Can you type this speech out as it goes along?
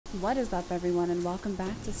What is up, everyone, and welcome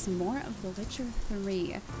back to some more of The Witcher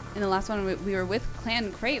 3. In the last one, we were with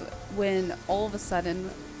Clan Crate when all of a sudden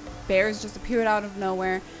bears just appeared out of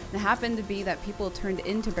nowhere, and it happened to be that people turned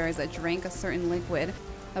into bears that drank a certain liquid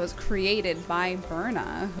that was created by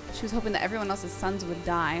Vyarah. She was hoping that everyone else's sons would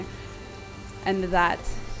die and that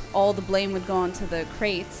all the blame would go on to the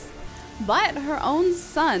Crates. But her own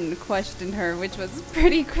son questioned her, which was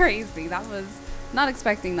pretty crazy. That was not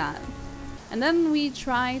expecting that. And then we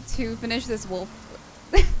tried to finish this wolf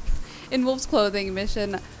in wolf's clothing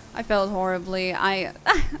mission. I failed horribly.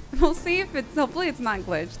 We'll see if it's, hopefully it's not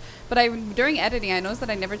glitched. But during editing, I noticed that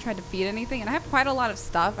I never tried to feed anything, and I have quite a lot of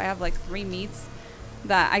stuff. I have like 3 meats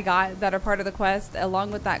that I got that are part of the quest,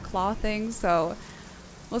 along with that claw thing. So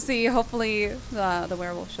we'll see. Hopefully the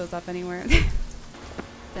werewolf shows up anywhere.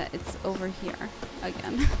 That it's over here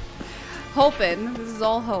again. Hoping. This is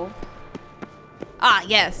all hope. Ah,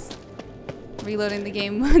 yes. Reloading the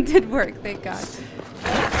game did work, thank God.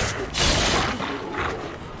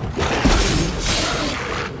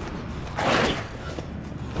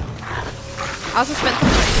 I also spent some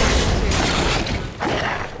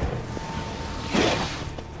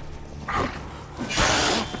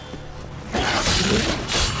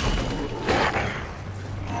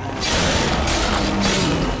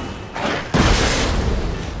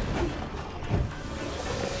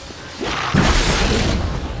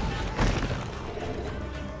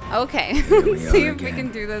Okay, let's see if we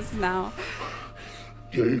can do this now.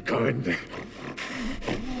 You can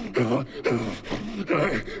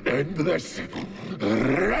end this,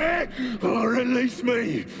 or release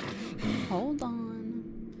me. Hold on.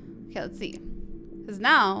 Okay, let's see. Because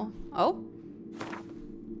now, oh.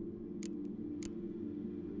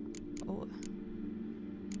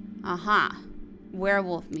 Aha.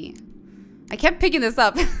 Werewolf me. I kept picking this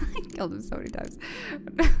up. I killed him so many times.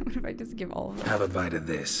 What if I just give all of them? Have a bite of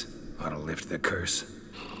this. Ought to lift the curse.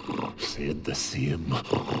 Said the same.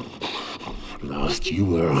 Last you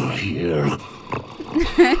were here.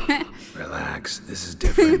 Relax. This is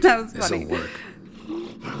different. That was funny. This'll work.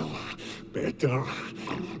 Better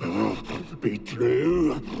be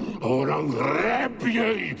true, or I'll rip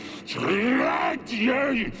you, shred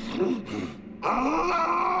you.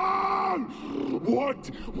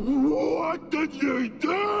 What did you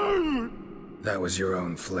do? That was your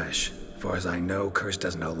own flesh. As far as I know, curse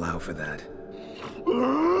doesn't allow for that.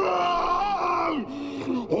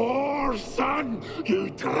 Or son, you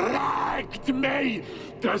tracked me,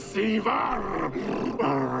 deceiver.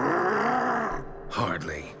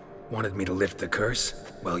 Hardly. Wanted me to lift the curse?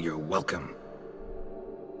 Well, you're welcome.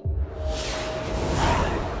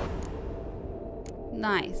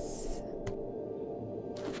 Nice.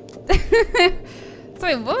 So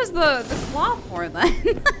wait, what was the claw for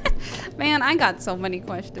then? Man, I got so many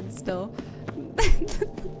questions still.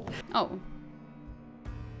 Oh.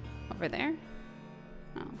 Over there?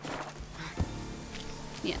 Oh.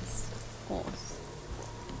 Yes, of course.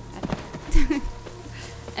 Epic.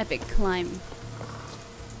 Epic climb.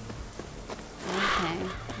 Okay.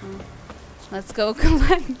 Well, let's go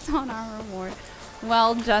collect on our reward.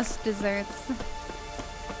 Well, just desserts.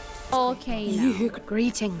 Okay, now.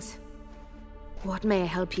 Greetings. What may I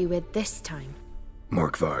help you with this time?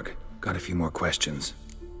 Morkvarg. Got a few more questions.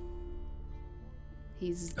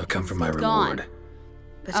 They'll come from my reward.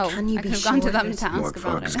 But can you I be could have sure gone to them to ask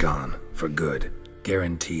about Morkvarg is it. gone. For good.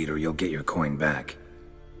 Guaranteed, or you'll get your coin back.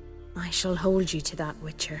 I shall hold you to that,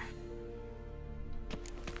 Witcher.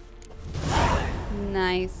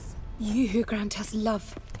 Nice. You who grant us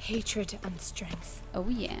love, hatred, and strength. Oh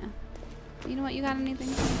yeah. You know what? You got anything?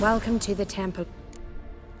 Welcome to the temple.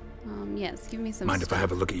 Yes. Give me some. Mind if I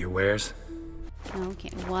have a look at your wares? Okay.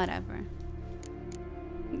 Whatever.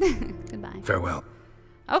 Goodbye. Farewell.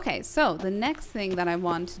 Okay. So the next thing that I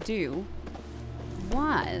wanted to do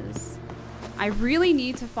was, I really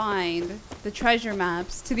need to find the treasure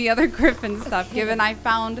maps to the other Griffin stuff. Given I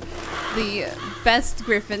found the best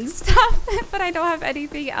Griffin stuff, but I don't have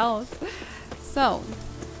anything else. So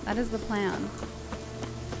that is the plan.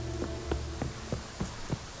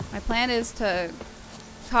 My plan is to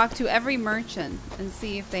talk to every merchant and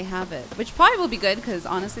see if they have it, which probably will be good because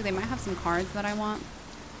honestly they might have some cards that I want,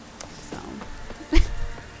 so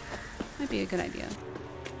might be a good idea.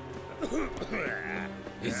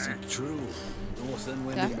 Is it true?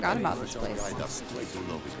 Yeah, I forgot about this place.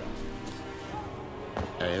 Hello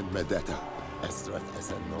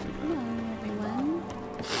everyone.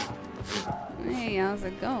 Hey, how's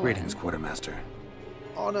it going? Greetings, Quartermaster.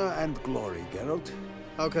 Honor and glory, Geralt.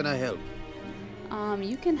 How can I help?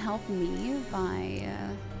 You can help me by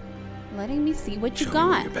letting me see what you Show got.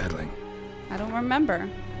 me what you're battling. I don't remember.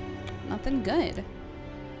 Nothing good.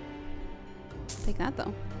 Take that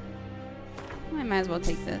though. I might as well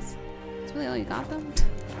take this. That's really all you got though?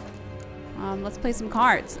 Let's play some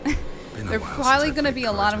cards. There's probably gonna be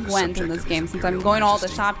a lot of Gwent in this game since I'm going to all the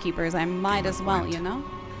shopkeepers. I might as well, you know?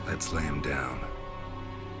 Let's lay him down.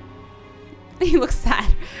 He looks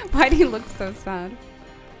sad. Why do he look so sad?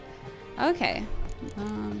 Okay.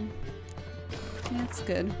 That's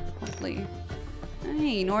good. Hopefully.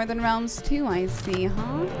 Hey, Northern Realms too, I see,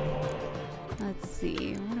 huh? Let's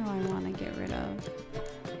see. What do I want to get rid of?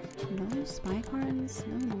 No spy cards?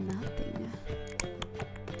 No, nothing.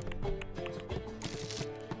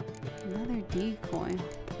 Another decoy.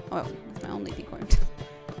 Oh, that's my only decoy.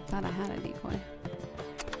 Thought I had a decoy.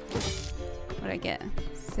 What did I get?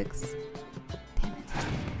 6. Damn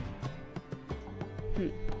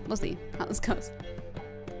it. We'll see how this goes.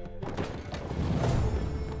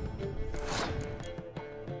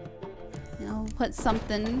 I'll put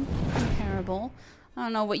something comparable. I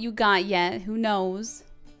don't know what you got yet. Who knows?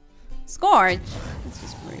 Scourge. That's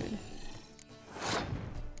just rude.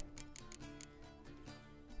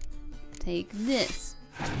 Take this.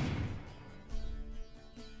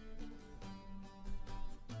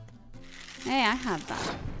 Hey, I have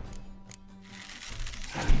that.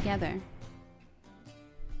 Together.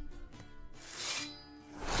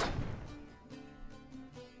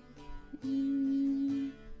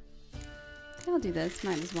 I'll do this.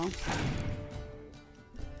 Might as well.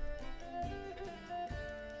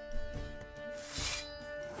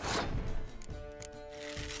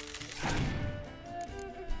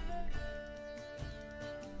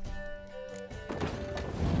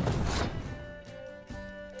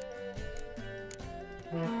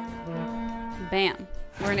 Bam.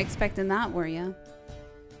 Weren't expecting that, were ya?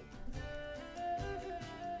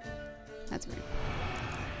 That's weird.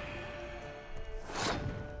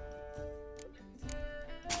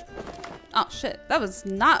 Oh shit, that was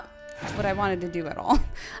not what I wanted to do at all.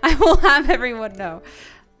 I will have everyone know.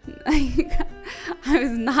 I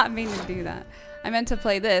was not meaning to do that. I meant to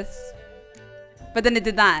play this, but then it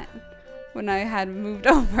did that when I had moved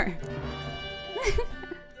over.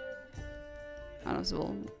 Oh,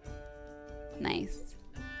 so nice.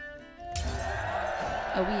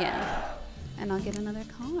 Oh yeah. And I'll get another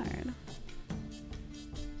card.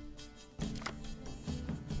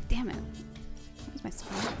 Damn it. Where's my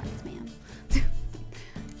smart cards, man?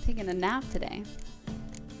 Taking a nap today.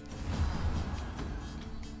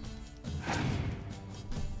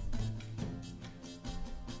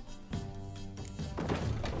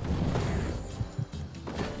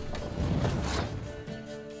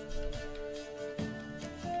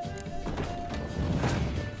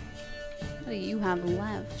 What do you have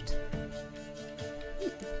left?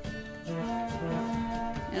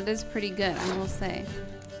 It is pretty good, I will say.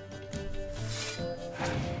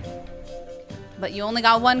 But you only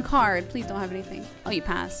got one card. Please don't have anything. Oh, you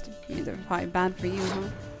passed. It means they're probably bad for you, huh?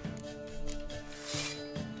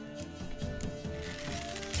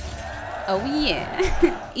 Oh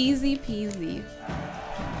yeah. Easy peasy.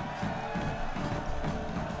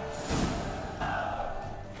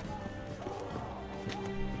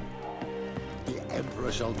 The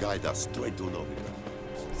Emperor shall guide us straight to Novia.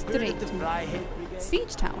 Straight to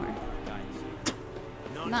Siege Tower.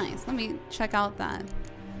 Nice. Let me check out that.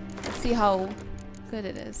 Let's see how good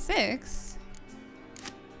it is. 6.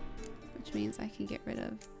 Which means I can get rid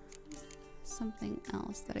of something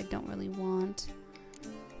else that I don't really want.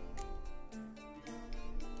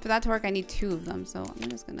 For that to work, I need 2 of them, so I'm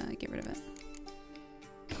just gonna get rid of it.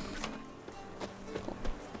 Cool.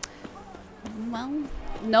 Well,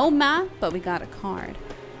 no math, but we got a card.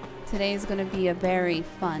 Today's gonna be a very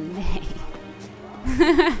fun day.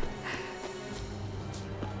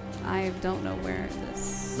 I don't know where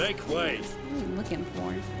this... Make way! What am I looking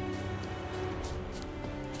for? Can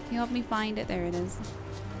you help me find it? There it is.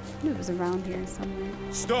 I knew it was around here somewhere.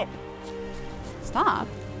 Stop! Stop?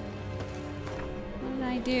 What did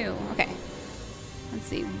I do? Okay. Let's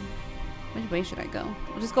see. Which way should I go?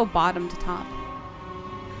 We'll just go bottom to top.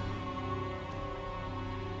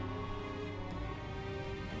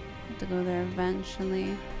 Have to go there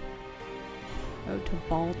eventually. Go to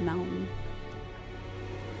Bald Mountain.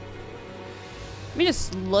 Let me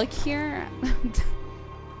just look here.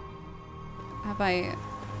 Have I...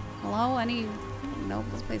 Hello? Any... Nope,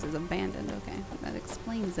 this place is abandoned. Okay, that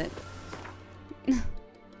explains it.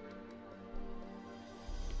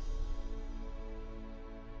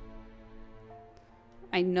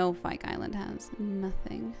 I know Fyke Island has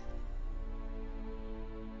nothing.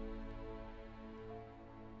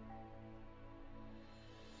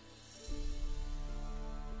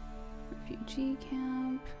 Refugee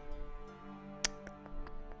camp.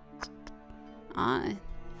 Ah,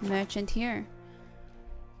 merchant here.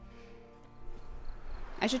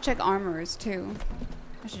 I should check armors too.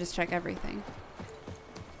 I should just check everything.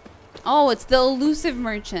 Oh, it's the elusive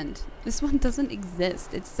merchant. This one doesn't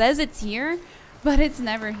exist. It says it's here, but it's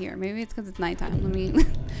never here. Maybe it's because it's nighttime. Let me.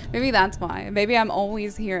 Maybe that's why. Maybe I'm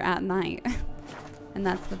always here at night, and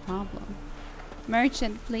that's the problem.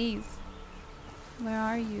 Merchant, please. Where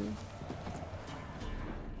are you?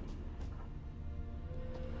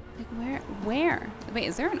 Like where? Wait,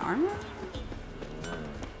 is there an armor?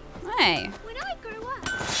 Hey. When I grow up,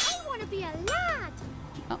 I want to be a lad.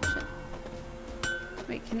 Oh shit.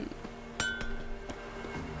 Wait, can.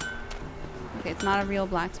 Okay, it's not a real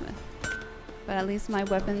blacksmith, but at least my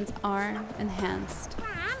weapons are enhanced.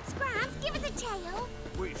 Grams, give us a tail.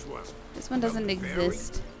 Which one? This one doesn't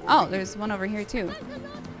exist. Oh, there's one over here too.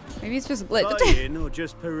 Maybe it's just glitched. Buying or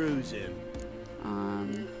just perusing?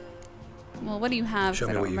 Well, what do you have? Show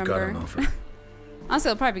me I don't what you've remember. got on offer. Also,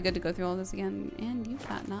 it'll probably be good to go through all this again. And you've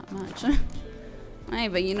got not much. Hey,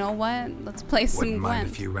 but you know what? Let's play some Wouldn't mind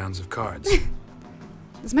Gwent. a few rounds of cards.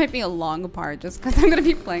 This might be a long part just because I'm going to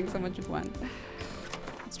be playing so much Gwent.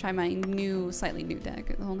 Let's try my slightly new deck.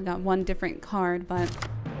 It's only got one different card, but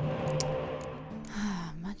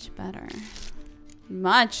much better.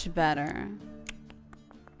 Much better.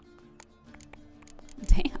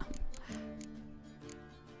 Damn.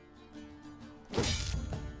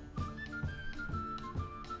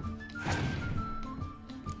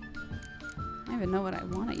 I don't even know what I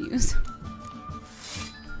want to use.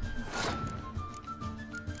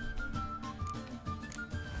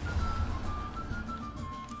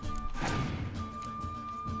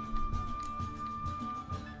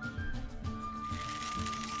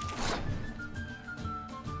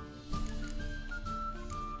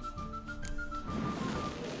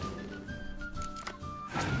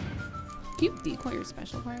 Do you decoy your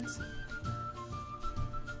special cards?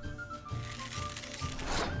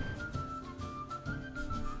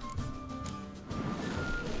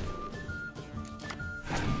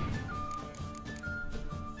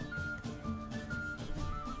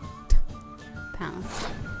 Pass.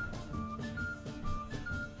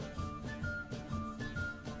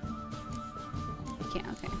 Can't,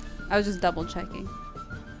 okay. I was just double checking.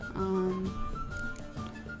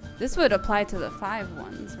 This would apply to the 5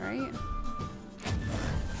 ones, right?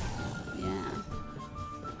 Yeah.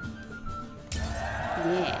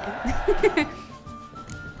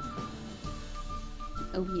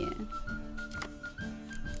 Oh yeah.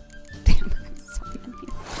 Damn, I have so many of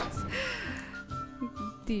these.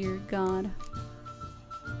 Dear God.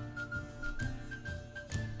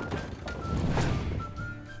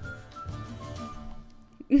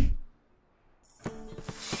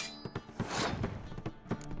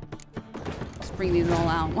 Just bring these all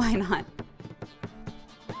out, why not?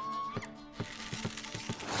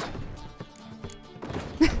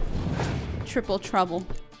 Triple trouble.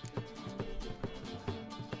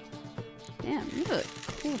 Damn, you have a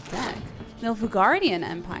cool deck. Nilfgaardian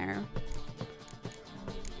Empire.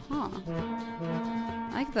 Huh. I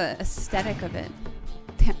like the aesthetic of it.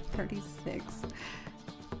 Damn, 36.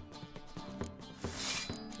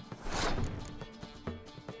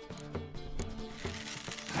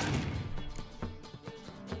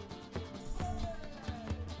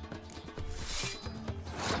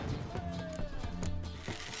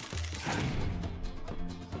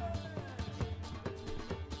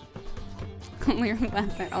 Clear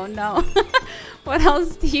weather. Oh no. What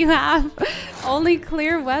else do you have? Only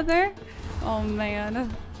clear weather? Oh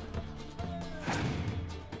man.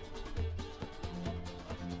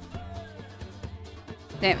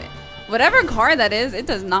 Damn it. Whatever card that is, it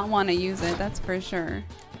does not want to use it. That's for sure.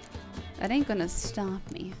 That ain't gonna stop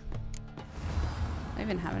me. Do I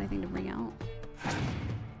even have anything to bring out?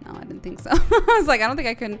 No, I didn't think so. I was like, I don't think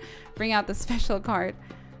I can bring out the special card.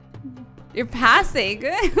 You're passing.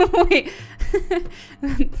 Wait.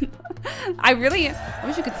 I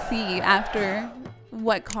wish you could see after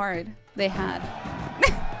what card they had.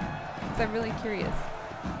 Because I'm really curious.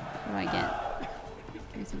 What do I get?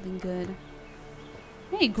 Maybe something good.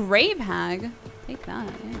 Hey, Grave Hag. Take that.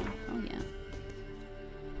 Yeah. Oh yeah.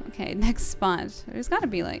 Okay, next spot. There's got to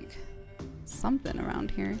be like something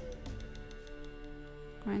around here.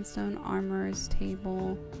 Grindstone, armorer's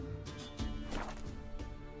table.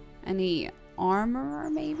 Any armorer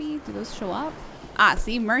maybe? Do those show up? Ah,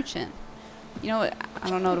 see, merchant. You know what? I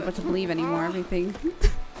don't know what to believe anymore. Everything.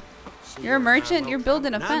 You're a merchant. You're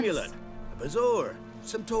building a fence. Amulet, a bazaar,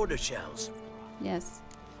 some tortoise shells. Yes.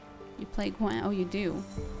 You play Gwent. Oh, you do.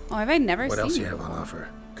 Oh, have I never seen What else you you have on before? offer?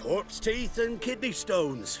 Corpse teeth and kidney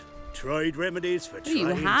stones. Tried remedies for What do you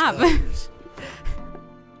trying have? times.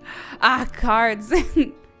 Ah, cards.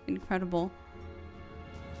 Incredible.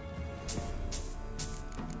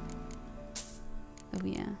 Oh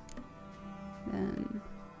yeah. Then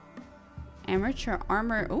amateur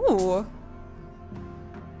armor. Ooh.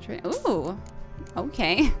 Ooh.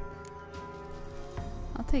 Okay.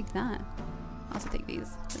 I'll take that. I'll also take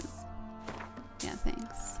these. Yeah,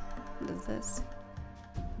 thanks. What is this?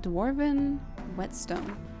 Dwarven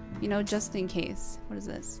whetstone. You know, just in case. What is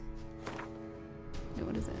this? Wait,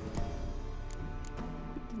 what is it?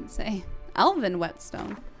 It didn't say. Elven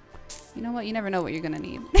whetstone. You know what? You never know what you're gonna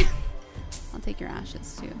need. I'll take your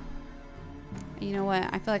ashes too. And you know what?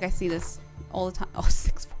 I feel like I see this all the time. Oh,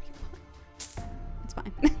 641. It's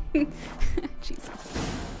fine. Jesus.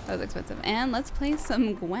 That was expensive. And let's play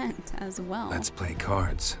some Gwent as well. Let's play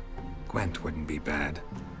cards. Gwent wouldn't be bad.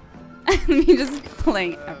 Me just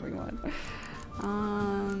playing everyone.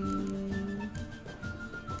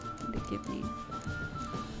 What did it give me?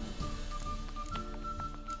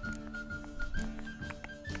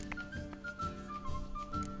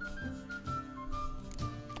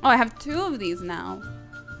 Oh, I have 2 of these now.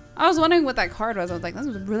 I was wondering what that card was. I was like, this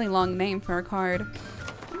was a really long name for a card.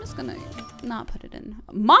 I'm just gonna not put it in.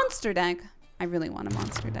 Monster deck. I really want a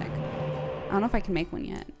monster deck. I don't know if I can make one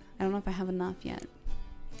yet. I don't know if I have enough yet.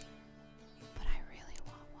 But I really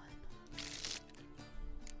want one.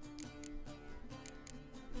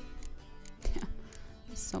 Yeah,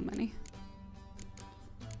 there's so many.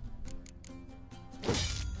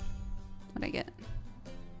 What'd I get?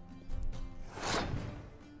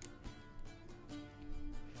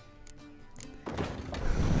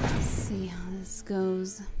 Let's see how this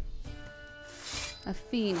goes. A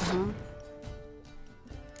fiend, huh?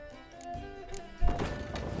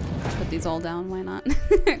 Put these all down, why not?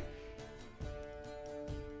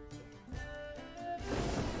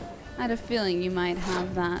 I had a feeling you might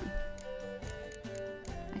have that.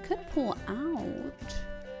 I could pull out.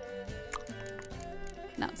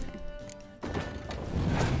 No, it's fine.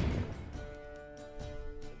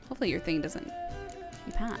 Hopefully your thing doesn't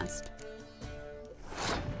be passed.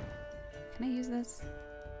 Can I use this?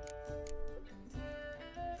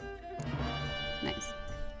 Nice.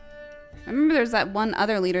 I remember there's that one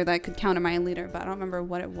other leader that could counter my leader, but I don't remember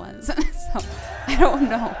what it was. So I don't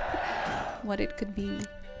know what it could be.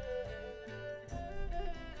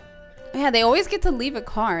 Yeah, they always get to leave a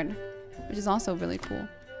card, which is also really cool.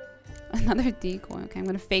 Another decoy. Okay, I'm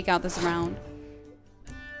gonna fake out this round.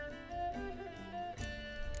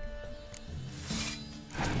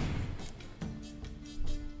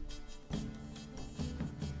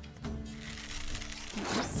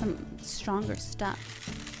 There's some stronger stuff,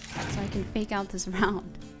 so I can fake out this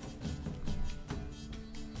round.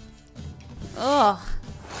 Ugh,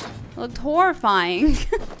 it looked horrifying.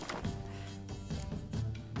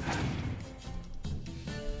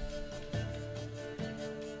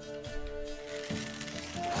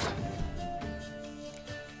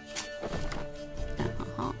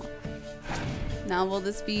 Now, will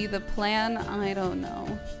this be the plan? I don't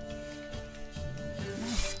know.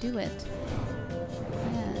 Let's do it.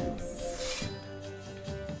 Yes.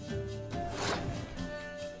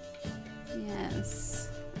 Yes.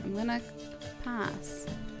 I'm gonna pass.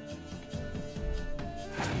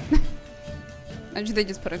 Imagine they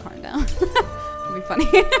just put a card down. It'd be funny.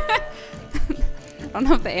 I don't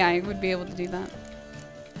know if the AI would be able to do that.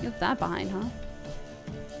 You left that behind, huh?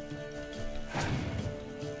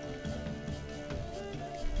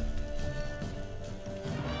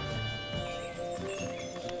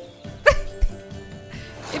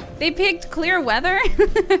 They picked clear weather?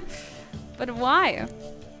 But why?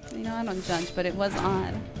 You know, I don't judge, but it was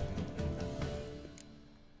odd.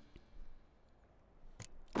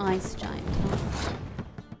 Ice giant, huh?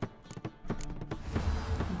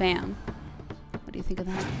 Bam. What do you think of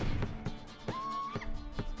that?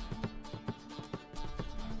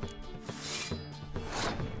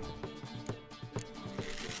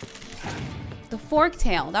 The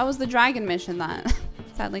Forktail. That was the dragon mission that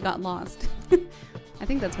sadly got lost. I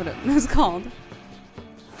think that's what it was called.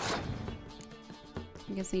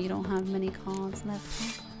 I'm guessing you don't have many cards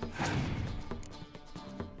left.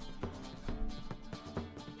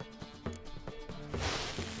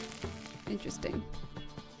 Interesting.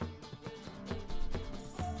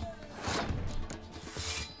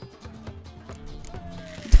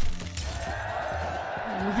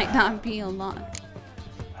 Might not be a lot.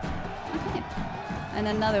 Okay. And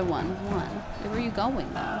another one. Where are you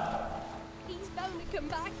going though? Come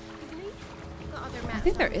back, isn't he? I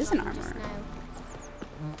think there is an armor.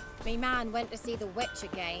 Me man went to see the witch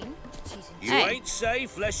again. You ain't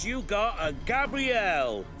safe less you got a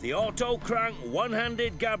Gabrielle. The auto-crank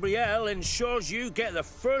one-handed Gabrielle ensures you get the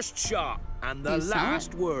first shot and the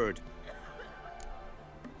last word.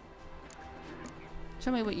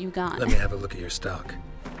 Show me what you got. Let me have a look at your stock.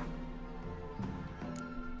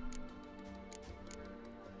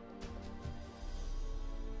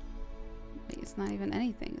 Wait, it's not even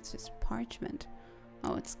anything. It's just parchment.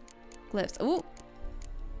 Oh, it's glyphs. Ooh!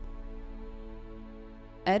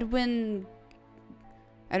 Edwin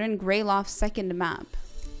Greyloft's second map.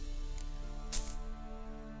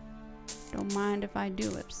 Don't mind if I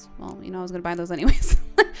do it. Well, you know, I was gonna buy those anyways.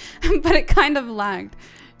 But it kind of lagged.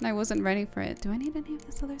 And I wasn't ready for it. Do I need any of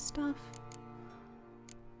this other stuff?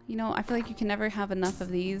 You know, I feel like you can never have enough of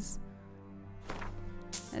these.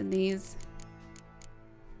 And these.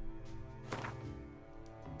 I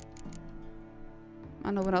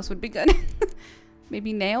don't know what else would be good.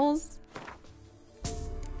 Maybe nails?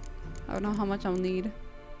 I don't know how much I'll need.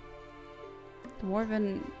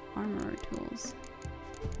 Dwarven armor tools.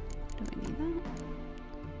 Do I need that?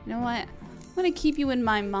 You know what? I'm gonna keep you in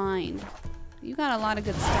my mind. You got a lot of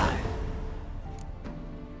good stuff.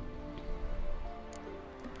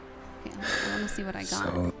 Okay, I wanna see what I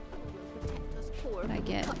got. What did I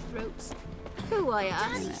get? Who I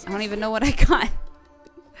asked? I don't even know what I got.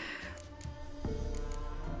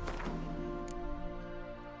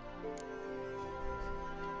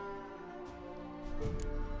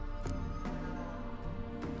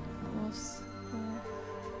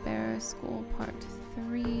 Bear School Part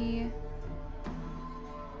 3.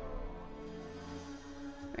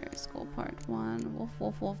 Bear School Part 1. Wolf,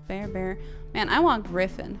 wolf, wolf, bear, bear. Man, I want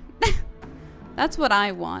Griffin. That's what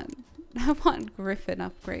I want. I want Griffin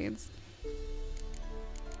upgrades.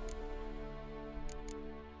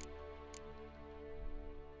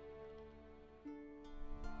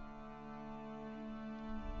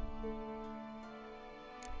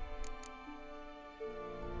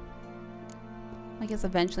 I guess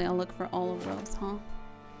eventually I'll look for all of those, huh?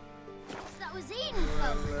 That was Eden,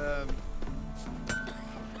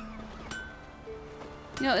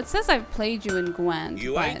 You know, it says I've played you in Gwent.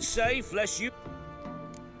 You ain't safe lest you...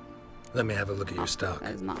 Let me have a look at your stock.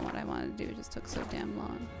 That is not what I wanted to do. It just took so damn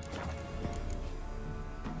long.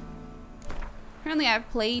 Apparently I've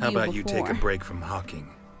played you before. How about you take a break from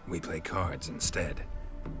hawking? We play cards instead.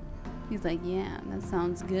 He's like, yeah, that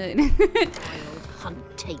sounds good. I'll hunt,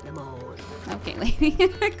 take them all. Okay, lady,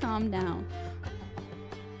 calm down.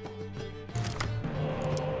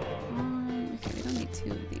 Okay, we don't need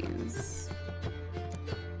two of these.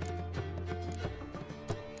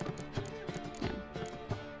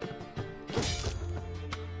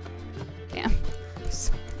 Damn.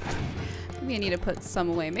 Maybe I need to put some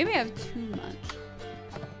away. Maybe I have too much.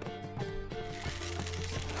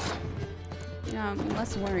 Yeah, I'm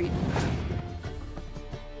less worried.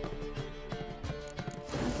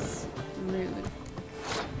 That's rude.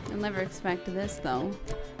 You'll never expect this, though.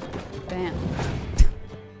 Bam.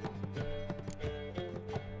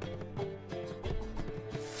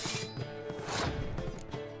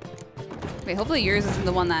 Wait, hopefully yours isn't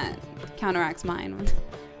the one that counteracts mine. This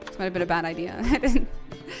might have been a bad idea.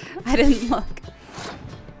 I didn't look.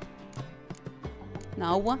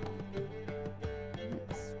 No.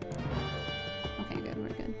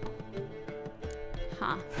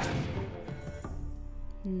 Huh.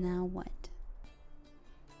 Now what?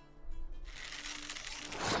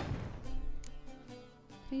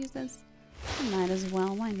 Can I use this? I might as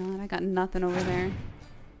well. Why not? I got nothing over there.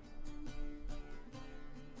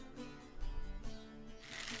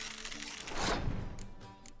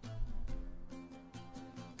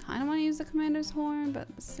 Kinda want to use the commander's horn, but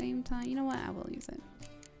at the same time, you know what? I will use it.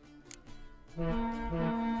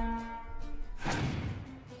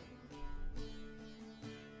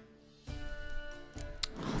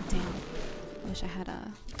 I wish I had a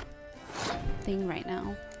thing right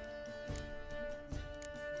now.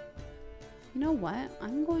 You know what?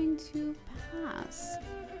 I'm going to pass.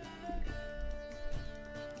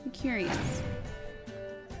 I'm curious.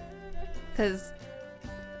 Because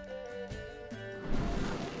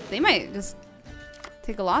they might just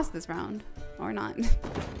take a loss this round. Or not.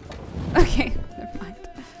 Okay, never mind.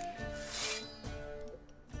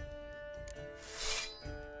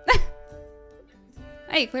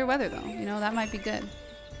 Hey, clear weather though. You know, that might be good.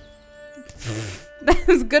 That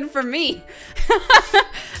was good for me.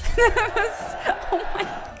 Oh my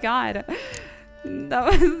god.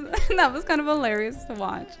 That was kind of hilarious to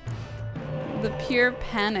watch. The pure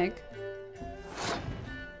panic.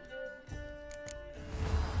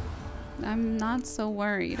 I'm not so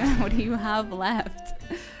worried. What do you have left?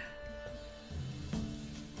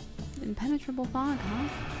 Impenetrable fog, huh?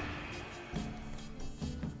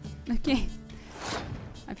 Okay.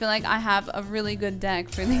 I feel like I have a really good deck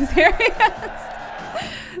for these areas.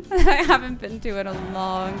 I haven't been to it a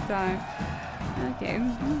long time. Okay,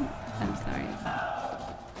 I'm sorry.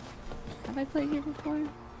 Have I played here before?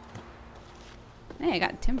 Hey, I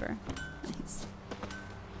got timber. Nice.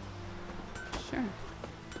 Sure.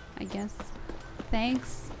 I guess.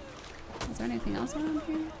 Thanks. Is there anything else around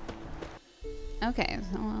here? Okay,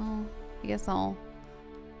 so well, I guess I'll...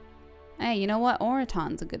 Hey, you know what?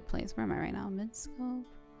 Oraton's a good place. Where am I right now? Midscope?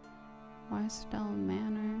 Warstone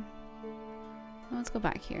Manor? Well, let's go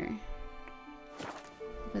back here.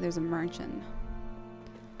 Hopefully there's a merchant.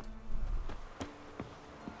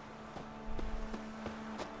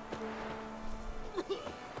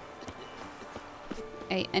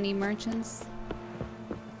 Hey, any merchants?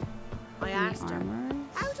 I asked her, armors?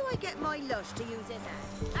 how do I get my lush to use his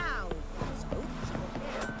hand? Ow!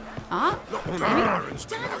 Ah!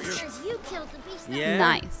 Says you killed the beast. Yeah.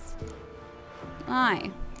 Nice. Hi.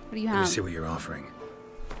 What do you Let me have? see what you're offering.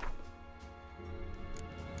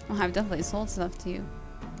 Oh, I've definitely sold stuff to you.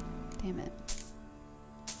 Damn it.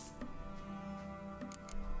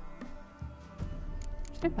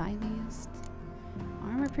 Should I buy these?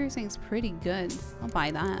 Armor piercing is pretty good. I'll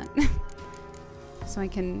buy that. So I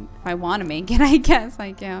can, if I want to make it, I guess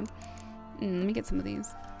I can. Let me get some of these.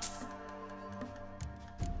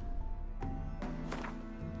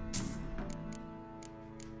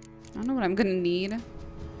 I don't know what I'm gonna need. I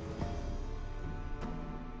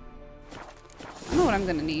don't know what I'm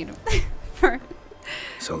gonna need for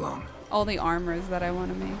So long. all the armors that I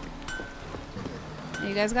want to make. Hey,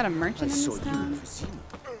 you guys got a merchant in this town?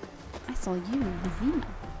 I saw you in Vizima.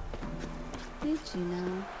 Did you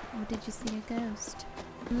know? Or did you see a ghost?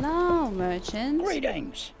 Hello, merchant.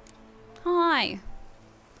 Greetings. Hi.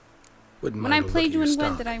 Wouldn't When I mind a look played at you your in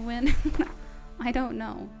Gwent, stock. did I win? I don't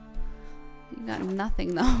know. You got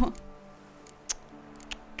nothing though.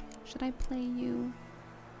 Should I play you?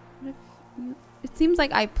 What if you? It seems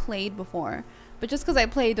like I played before, but just because I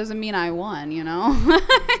played doesn't mean I won, you know?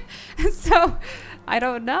 So, I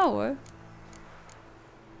don't know.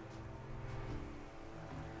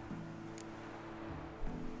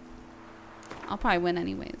 I'll probably win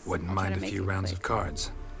anyways. Wouldn't I'll try mind to a make few it rounds quick. of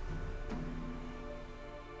cards.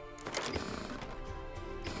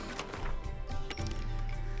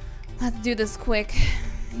 Let's do this quick.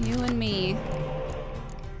 You and me.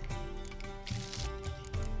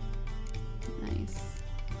 Nice.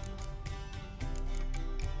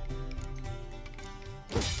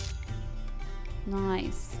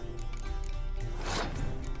 Nice.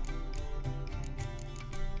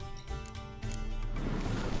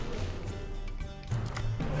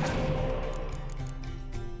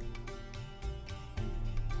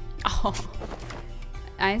 Oh,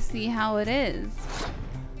 I see how it is.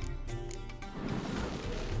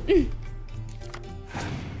 I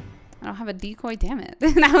don't have a decoy, damn it.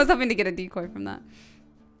 I was hoping to get a decoy from that.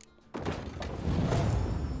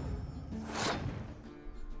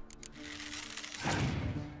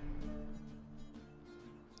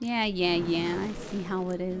 Yeah, I see how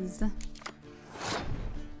it is.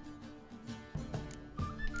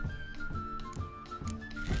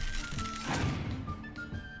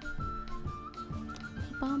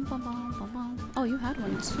 Bum, bum, bum, bum, bum. Oh, you had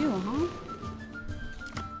one too, huh?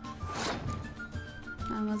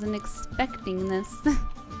 I wasn't expecting this.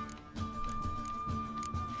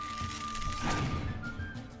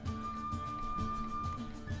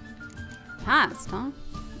 Passed, huh?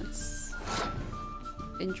 That's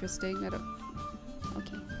interesting. I don't...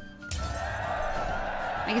 Okay.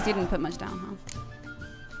 I guess you didn't put much down, huh?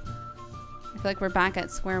 I feel like we're back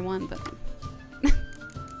at square one, but...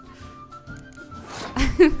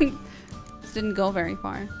 This didn't go very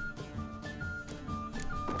far.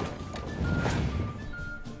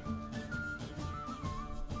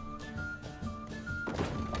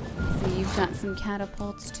 See, you've got some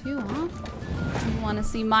catapults too, huh? You want to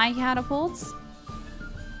see my catapults?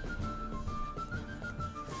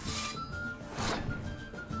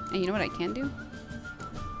 And you know what I can do?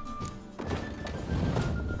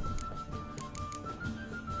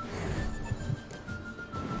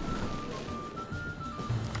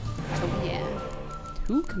 Oh yeah.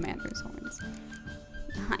 2 commander's horns.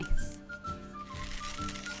 Nice.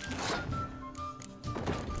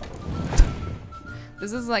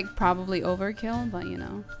 This is like probably overkill, but you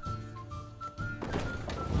know.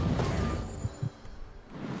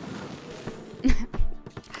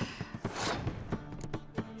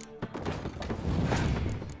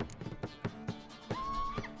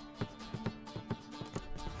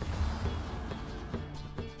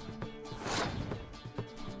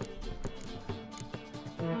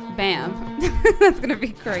 Bam. That's gonna be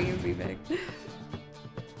crazy big.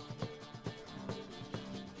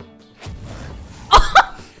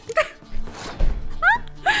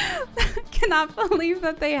 Cannot believe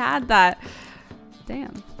that they had that.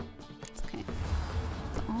 Damn.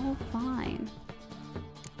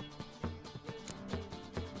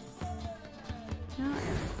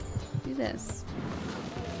 this.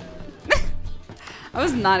 I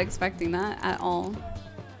was not expecting that at all,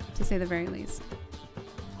 to say the very least.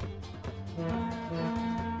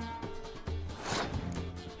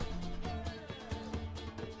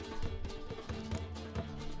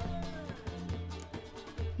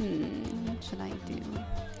 What should I do?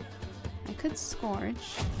 I could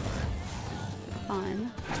scorch.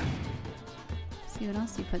 Fun. See what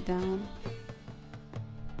else you put down.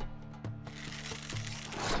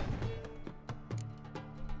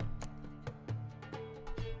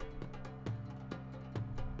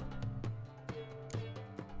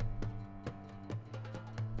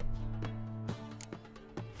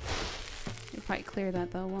 You'll probably clear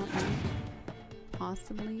that though, won't you?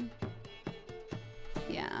 Possibly.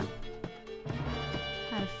 Yeah.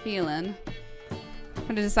 Had a feeling. I'm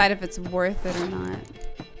gonna decide if it's worth it or not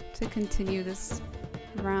to continue this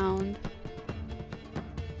round.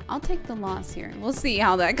 I'll take the loss here. We'll see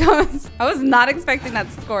how that goes. I was not expecting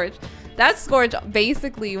that Scorch. That Scorch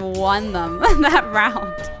basically won them that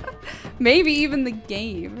round. Maybe even the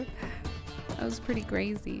game. That was pretty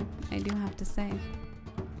crazy, I do have to say.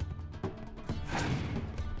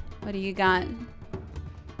 What do you got?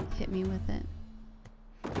 Hit me with it.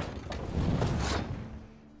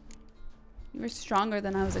 You were stronger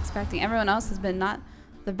than I was expecting. Everyone else has been not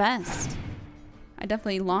the best. I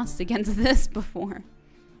definitely lost against this before.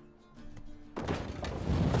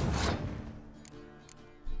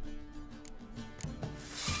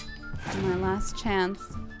 My last chance.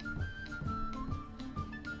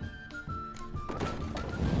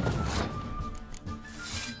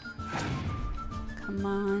 Come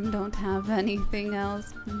on, don't have anything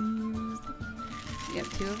else, please. You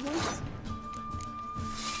have 2 of those?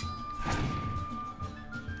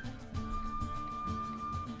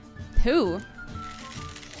 Two?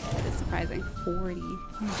 That is surprising. 40. I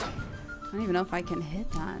don't even know if I can hit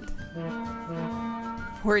that.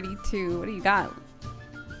 42. What do you got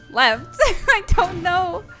left? I don't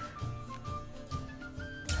know.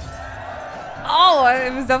 Oh,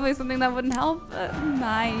 it was definitely something that wouldn't help.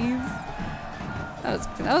 Nice.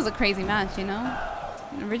 That was a crazy match, you know?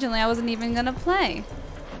 Originally, I wasn't even gonna play.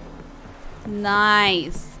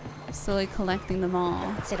 Nice. Slowly collecting them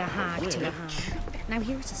all. Said a hag to a hag. Now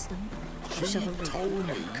here's a stone.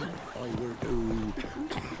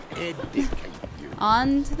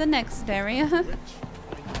 On to the next area.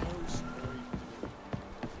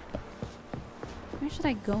 Where should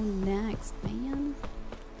I go next, man?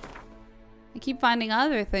 I keep finding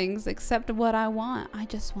other things except what I want. I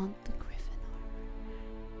just want the Griffin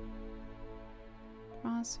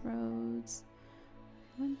armor. Crossroads.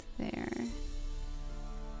 Went there.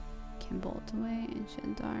 Can bolt away.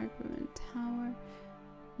 Ancient Dark. Ruined Tower.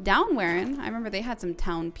 Downwearing. I remember they had some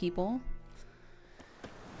town people.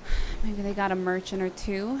 Maybe they got a merchant or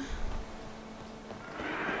two.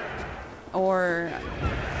 Or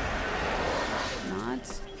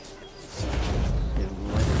not.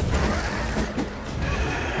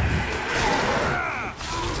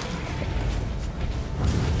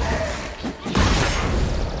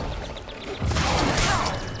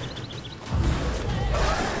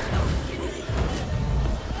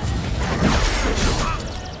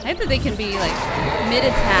 I hate that they can be like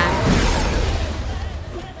mid-attack.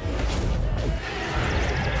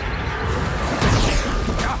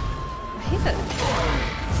 I hate that.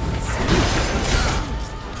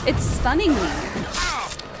 It's stunning me.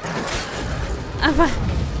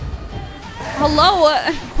 Hello,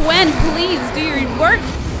 Quinn, please do your work.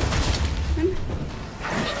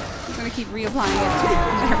 I'm gonna keep reapplying it.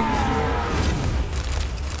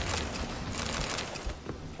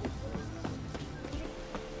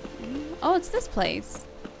 Oh, it's this place.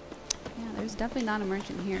 Yeah, there's definitely not a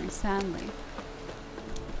merchant here, sadly.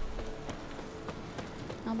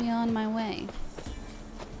 I'll be on my way.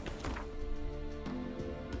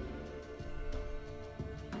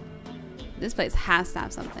 This place has to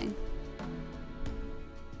have something.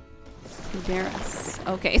 Vyarah.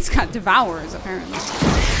 Okay, it's got devourers apparently.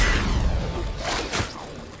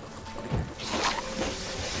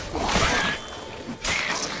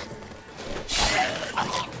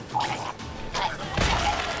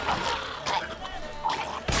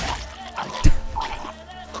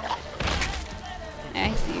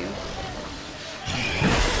 I see you.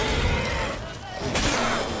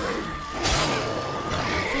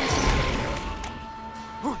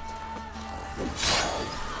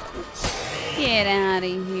 Get out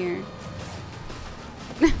of here.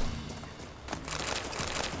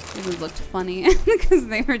 It looked funny because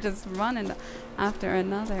they were just running after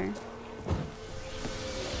another.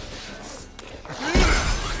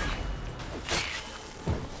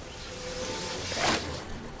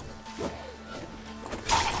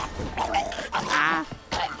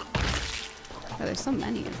 Oh, there's so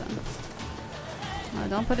many of them. Oh,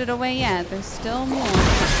 don't put it away yet. There's still more.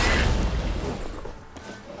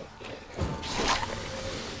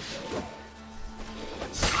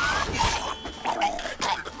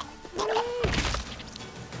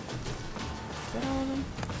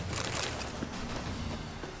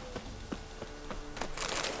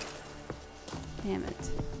 Damn it.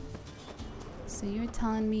 So you're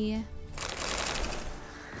telling me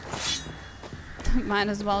might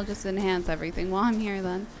as well just enhance everything while I'm here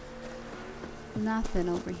then. Nothing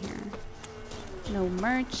over here. No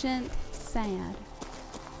merchant. Sad.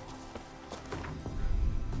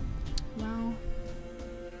 Well.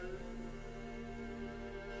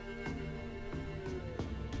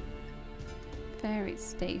 Ferry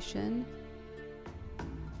station.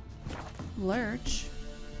 Lurch.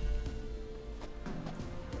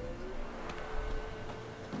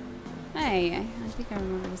 Hey, I think I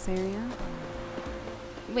remember this area.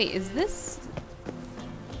 Wait, is this?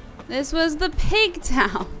 This was the pig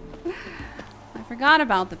town. I forgot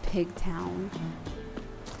about the pig town.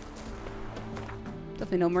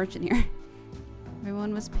 Definitely no merchant here.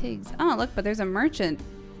 Everyone was pigs. Oh, look, but there's a merchant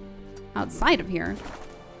outside of here.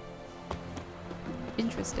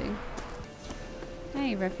 Interesting.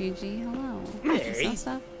 Hey, refugee. Hello. Hey. You sell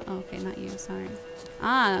stuff? Oh, okay, not you. Sorry.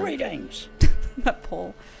 Ah. Greetings. That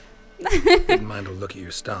pole. Wouldn't mind a look at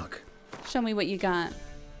your stock. Show me what you got.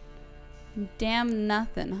 Damn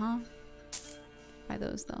nothing, huh? Buy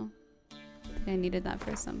those though. I think I needed that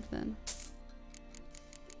for something.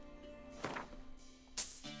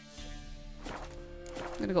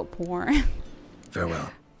 I'm gonna go poor. Farewell.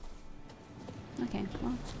 Okay,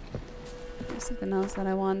 well. There's something else that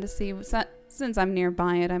I wanted to see. Since I'm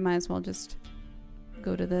nearby it, I might as well just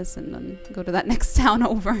go to this and then go to that next town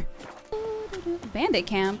over. Bandit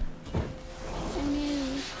camp.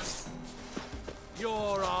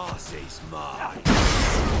 Your ass is mine.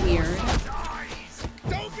 Weird.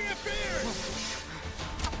 Don't be a beard.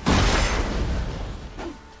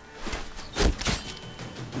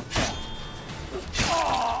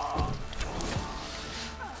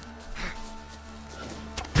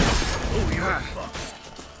 Oh, you're fucked.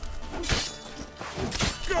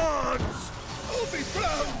 Gods! I'll be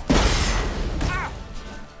blown. Ah!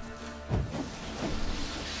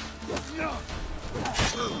 No.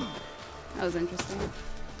 That was interesting.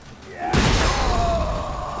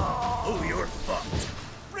 Oh, you're fucked.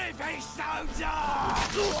 Rippy soldier!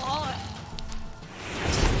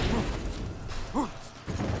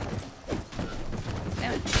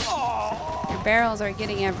 Damn it. Your barrels are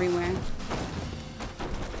getting everywhere.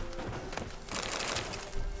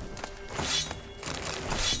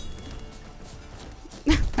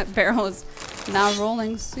 That barrel is now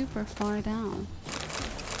rolling super far down.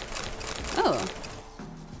 Oh.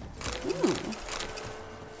 Ooh.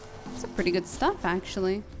 That's a pretty good stuff,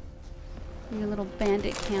 actually. Your little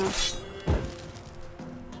bandit camp.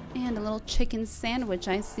 And a little chicken sandwich,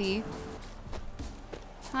 I see.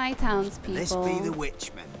 Hi, townspeople. This be the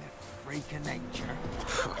witchman, the freak of nature.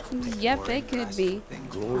 Yep, it could be.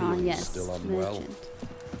 Ah, yes, still unwell. merchant.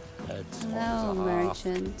 Hello,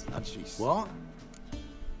 merchant. And she's What?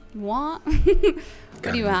 What? Got What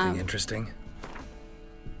do you anything have? interesting?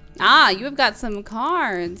 Ah, you have got some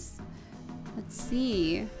cards. Let's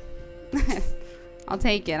see. I'll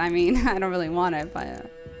take it. I mean, I don't really want it,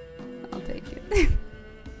 but I'll take it.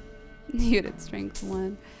 Unit strength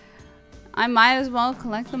 1. I might as well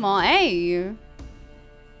collect them all. Hey!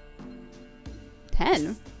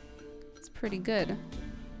 10. It's pretty good. I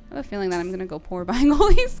have a feeling that I'm gonna go poor buying all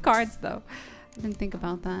these cards, though. I didn't think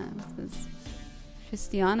about that. What's this?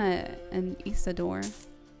 Christiana and Isidore.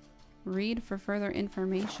 Read for further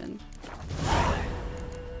information.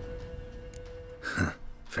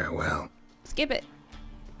 Farewell. Skip it.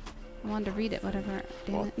 I wanted to read it, whatever.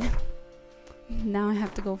 Damn it. Now I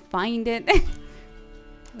have to go find it.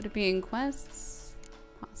 Would it be in quests?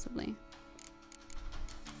 Possibly.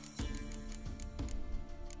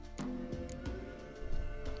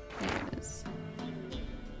 There it is.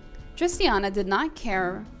 Tristiana did not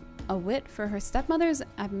care a whit for her stepmother's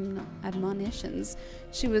admonitions.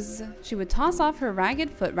 She would toss off her ragged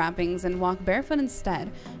foot wrappings and walk barefoot instead.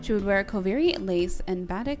 She would wear Koviri lace and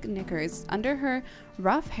batik knickers under her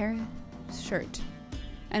rough hair shirt.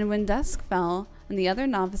 And when dusk fell and the other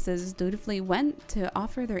novices dutifully went to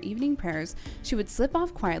offer their evening prayers, she would slip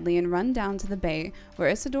off quietly and run down to the bay where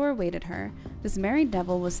Isidore awaited her. This merry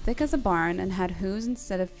devil was thick as a barn and had hooves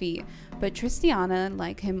instead of feet, but Tristiana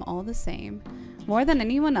liked him all the same. More than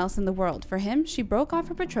anyone else in the world, for him, she broke off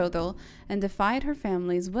her betrothal and defied her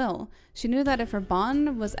family's will. She knew that if her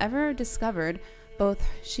bond was ever discovered, both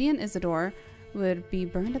she and Isidore would be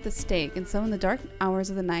burned at the stake, and so in the dark hours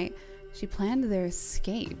of the night, she planned their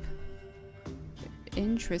escape.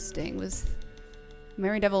 Interesting.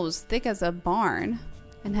 Mary Devil was thick as a barn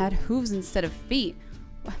and had hooves instead of feet.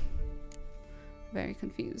 Very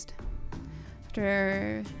confused.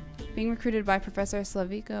 After being recruited by Professor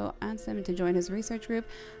Slavico Ansem to join his research group,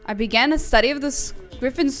 I began a study of the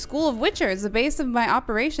Griffin School of Witchers. The base of my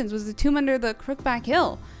operations was the tomb under the Crookback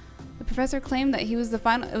Hill. The professor claimed that it was the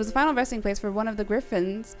final resting place for one of the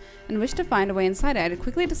Griffins and wished to find a way inside it. I had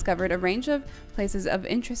quickly discovered a range of places of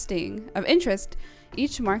interest,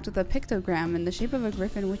 each marked with a pictogram in the shape of a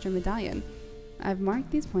Griffin Witcher medallion. I've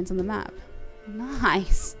marked these points on the map.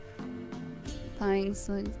 Nice. Applying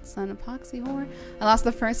sun epoxy horror. I lost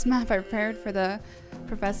the first map I prepared for the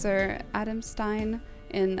Professor Adamstein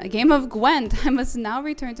in a game of Gwent. I must now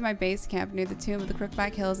return to my base camp near the tomb of the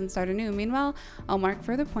Crookback Hills and start anew. Meanwhile, I'll mark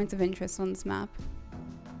further points of interest on this map.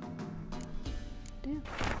 Damn.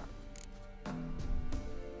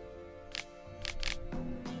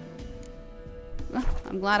 Well,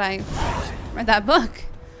 I'm glad I read that book.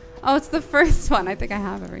 Oh, it's the first one. I think I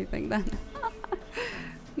have everything then.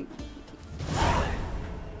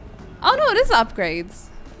 Oh no, it is upgrades.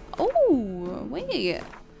 Oh, wait.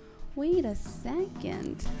 Wait a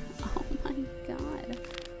second. Oh my god.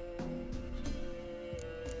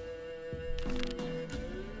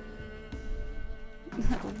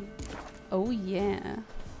 Oh yeah.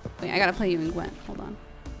 Wait, I gotta play you in Gwent. Hold on.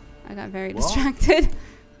 I got very distracted.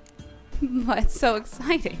 But it's so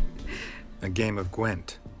exciting. A game of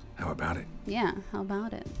Gwent. How about it? Yeah, how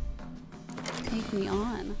about it? Take me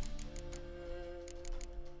on.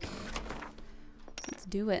 Let's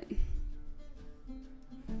do it.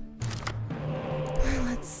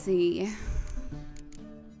 Let's see.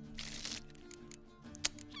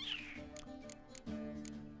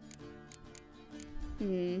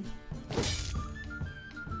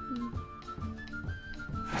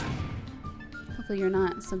 Hopefully you're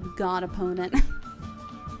not some god opponent.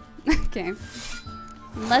 Okay.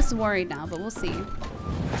 I'm less worried now, but we'll see.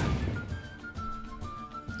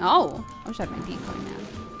 Oh! I wish I had my decoy now.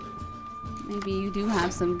 Maybe you do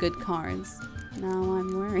have some good cards. Now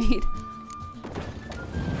I'm worried.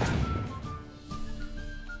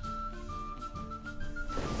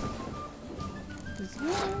 Is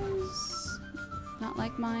yours not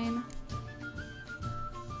like mine?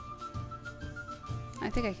 I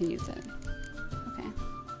think I can use it. Okay.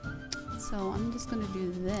 So I'm just gonna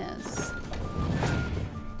do this.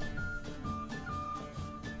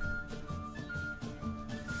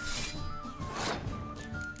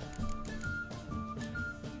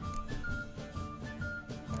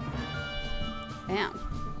 Bam.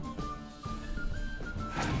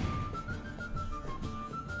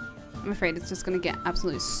 I'm afraid it's just gonna get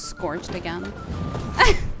absolutely scorched again.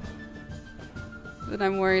 But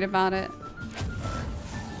I'm worried about it.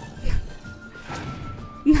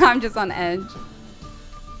 No, I'm just on edge.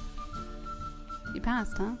 You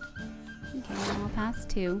passed, huh? Okay, I'll pass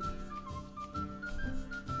too.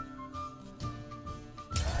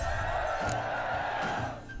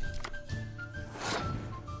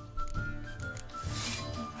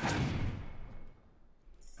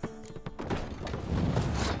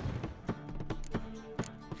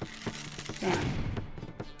 Damn.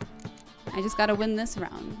 I just gotta win this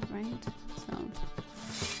round, right? So.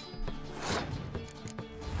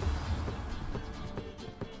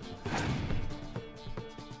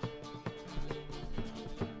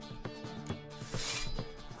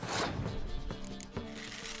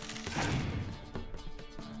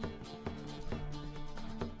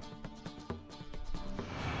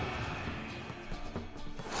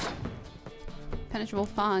 Penetrable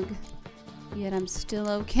fog. Yet I'm still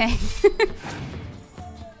okay.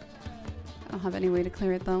 I don't have any way to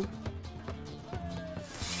clear it though.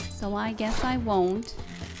 So I guess I won't.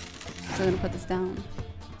 Still gonna put this down.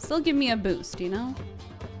 Still give me a boost, you know?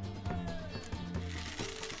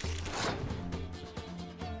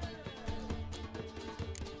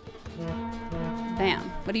 Bam.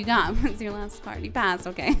 What do you got? What's your last card? You passed,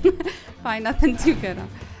 okay. Probably nothing too good. Huh?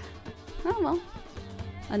 Oh well.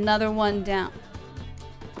 Another one down.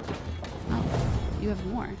 You have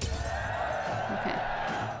more. Okay.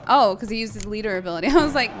 Oh, because he used his leader ability. I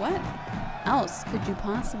was like, what else could you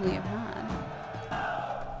possibly have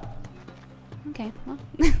had? Okay, well.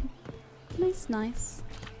 Nice, nice.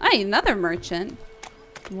 Hey, another merchant.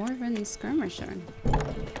 Dwarven skirmisher.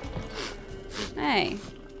 Hey,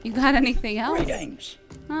 you got anything else? Greetings.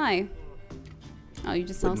 Hi. Oh, you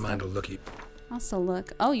just sell stuff? Wouldn't mind a looky. I'll still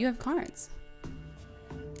look. Oh, you have cards.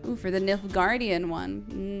 Ooh, for the Nilfgaardian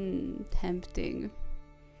one. Tempting.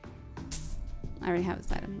 I already have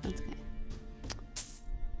this item. That's okay.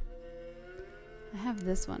 I have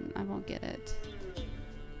this one. I won't get it.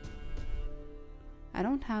 I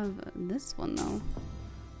don't have this one though,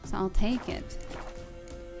 so I'll take it.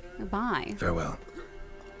 Bye. Farewell.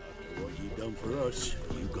 After what you've done for us,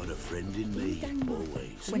 you got a friend in me,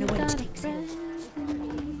 always. When a wench takes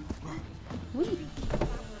Ooh.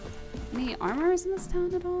 Any armors in this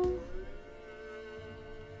town at all?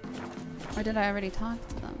 Or did I already talk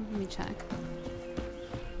to them? Let me check.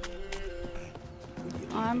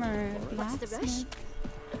 Armor, blacksmith.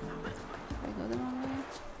 Did I go the wrong way?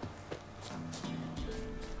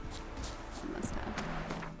 I must have.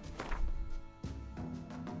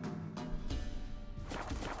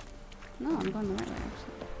 No, I'm going the right way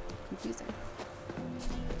actually. Confusing.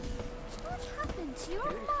 What happened to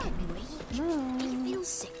your mum? Hello. It feels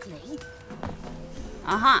sickly.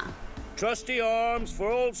 Aha. Trusty arms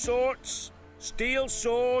for all sorts, steel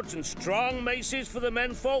swords and strong maces for the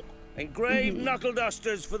menfolk, engraved knuckle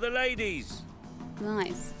dusters for the ladies.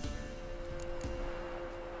 Nice.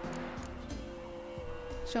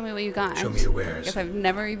 Show me what you got. Show me your wares. I guess I've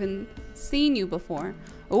never even seen you before.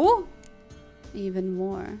 Ooh! Even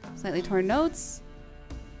more. Slightly torn notes.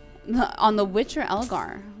 On the Witcher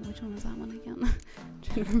Elgar. Which one was that one again? I'm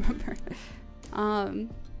trying to remember.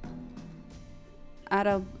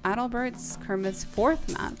 Adalbert's Kermit's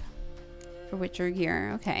 4th map for Witcher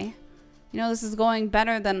gear. Okay. You know, this is going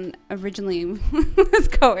better than originally was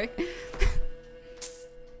going. Let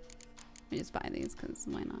me just buy these because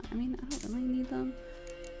why not? I mean, I don't really need them.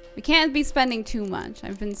 We can't be spending too much.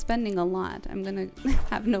 I've been spending a lot. I'm gonna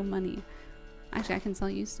have no money. Actually, I can sell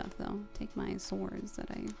you stuff though. Take my swords that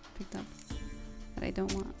I picked up that I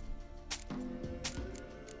don't want.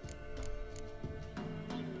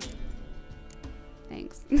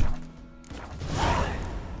 Thanks.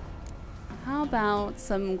 How about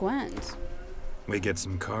some Gwent? We get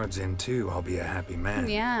some cards in too, I'll be a happy man.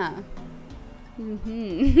 Yeah.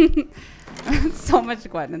 So much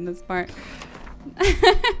Gwent in this part.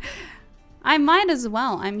 I might as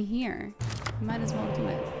well. I'm here. I might as well do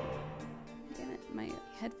it. Damn it. My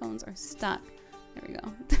headphones are stuck. There we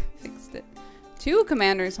go. Fixed it. 2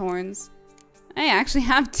 commander's horns. I actually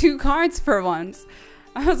have 2 cards for once.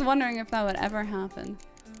 I was wondering if that would ever happen.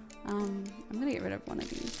 I'm gonna get rid of one of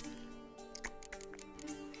these.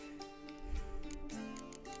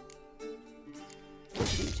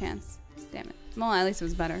 Give me a chance. Damn it. Well, at least it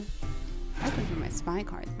was better. I'm hoping for my spy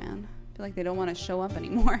cards, man. I feel like they don't want to show up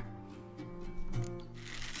anymore.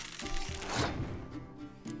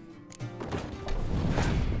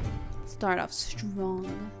 Start off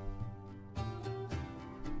strong.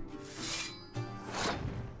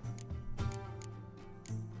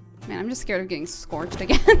 Man, I'm just scared of getting scorched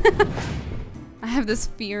again. I have this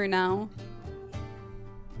fear now.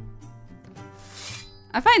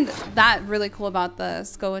 I find that really cool about the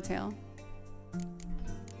Scoatail.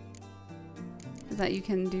 Is that you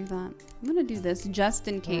can do that. I'm gonna do this just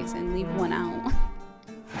in case and leave one out.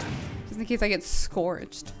 Just in case I get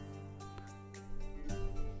scorched.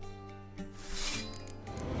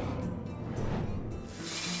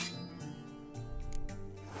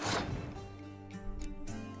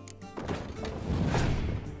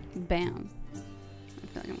 Bam. I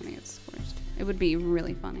feel like I'm gonna get scorched. It would be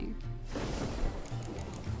really funny.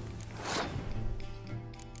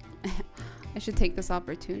 I should take this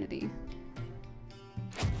opportunity.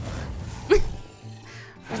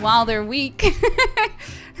 While they're weak.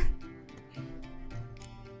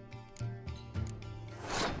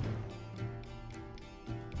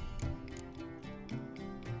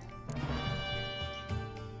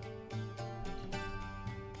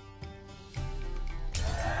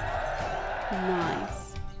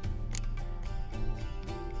 Nice.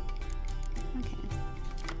 Okay.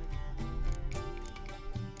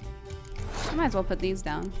 I might as well put these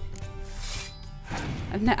down.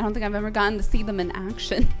 I don't think I've ever gotten to see them in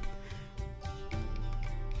action.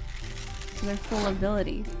 To their full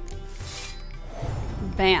ability.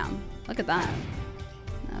 Bam. Look at that.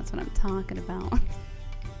 That's what I'm talking about.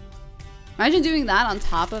 Imagine doing that on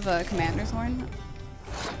top of a commander's horn.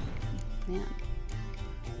 Man.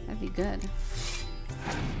 That'd be good.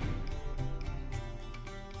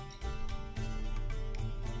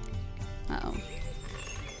 Uh-oh.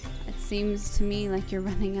 It seems to me like you're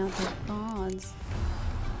running out of gods.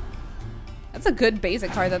 That's a good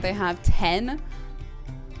basic card that they have. 10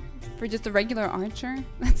 for just a regular archer?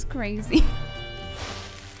 That's crazy.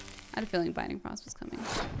 I had a feeling Binding Frost was coming.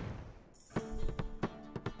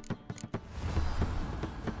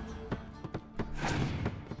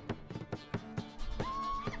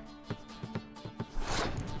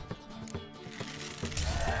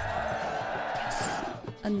 Yes.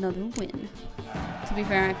 Another win. To be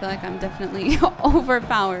fair, I feel like I'm definitely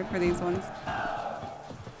overpowered for these ones.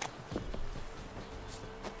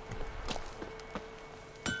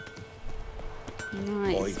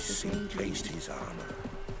 Ice encased his armor,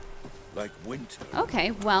 like winter.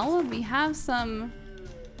 Okay, well, we have some...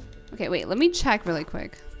 Okay, wait, let me check really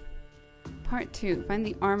quick. Part 2, find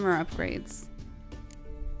the armor upgrades.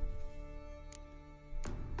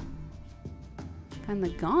 Find the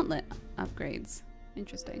gauntlet upgrades.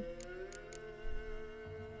 Interesting.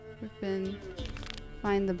 Griffin.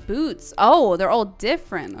 Find the boots. Oh, they're all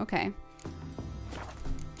different. Okay.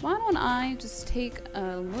 Why don't I just take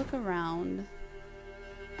a look around?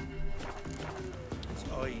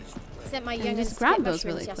 Sent my And youngest just grab to get those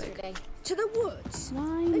really mushrooms quick. yesterday. To the woods.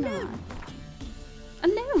 Why not?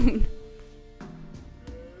 Alone.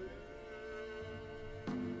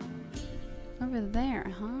 Over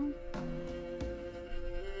there, huh?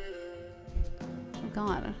 Oh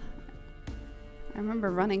god. I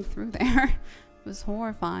remember running through there. It was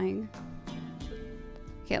horrifying.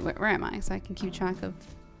 Okay, where am I? So I can keep track of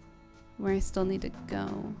where I still need to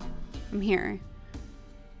go. I'm here.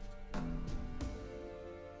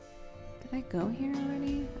 Did I go here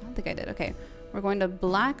already? I don't think I did. Okay, we're going to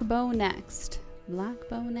Black Bow next. Black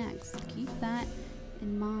Bow next. Keep that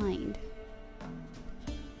in mind.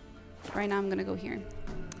 Right now I'm gonna go here.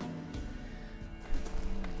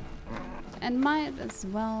 And might as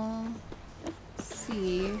well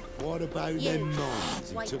see. What about them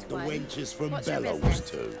mines he took the wenches from What's your Bellows business?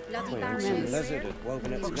 to? Bloody Lizard had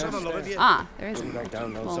woven its Looks have a nest lot of there. you. Ah, there is Wouldn't one. go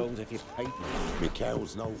down those Well, zones if you paid me.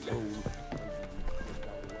 Mikhail's no fool.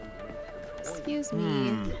 excuse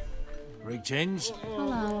me. Rig change?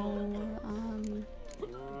 Hello.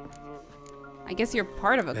 I guess you're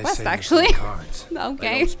part of a They quest, say you actually. play cards. They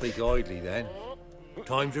Okay. don't speak idly then.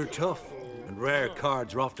 Times are tough, and rare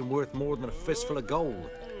cards are often worth more than a fistful of gold.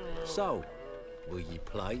 So, will ye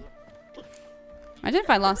play? Imagine if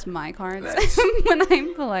I lost my cards when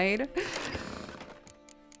I played.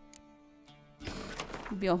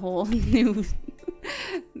 It'd be a whole new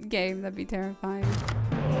game. That'd be terrifying.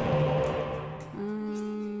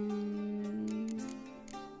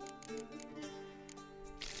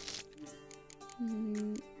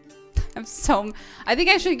 I think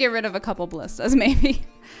I should get rid of a couple ballistas, maybe.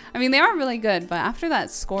 I mean, they are really good, but after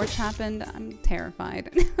that scorch happened, I'm terrified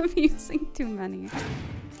of using too many.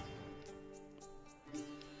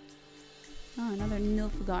 Oh, another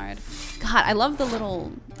Nilfgaard. God, I love the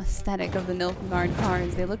little aesthetic of the Nilfgaard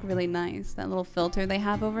cards. They look really nice. That little filter they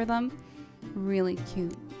have over them, really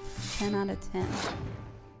cute. 10 out of 10.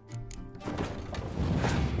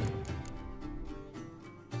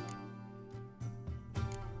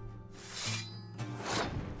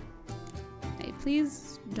 Hey,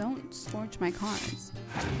 please don't scorch my cards.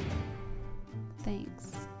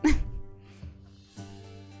 Thanks.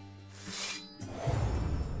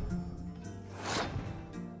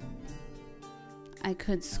 I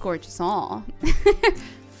could scorch us all.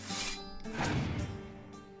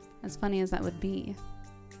 As funny as that would be.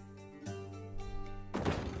 You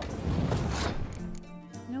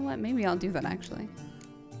know what? Maybe I'll do that actually.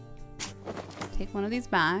 Take one of these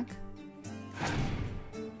back.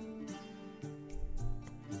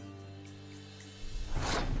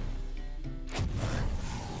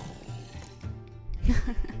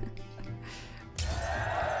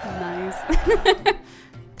 Nice.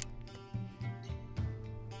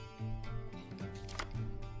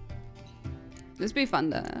 This would be fun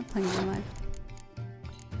to play in real life.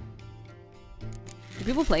 Do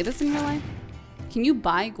people play this in real life? Can you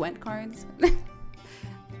buy Gwent cards?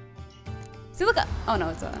 See, look up. Oh no,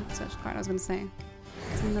 it's a special card. I was gonna say.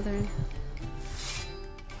 It's another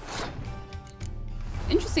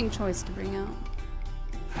interesting choice to bring out.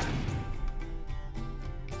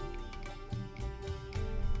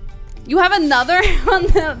 You have another on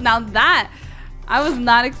the, now that I was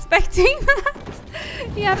not expecting that.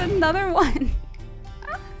 He had another one.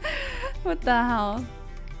 What the hell?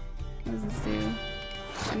 What does this do?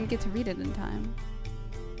 I didn't get to read it in time.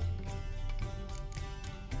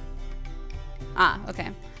 Ah, okay.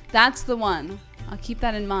 That's the one. I'll keep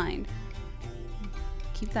that in mind.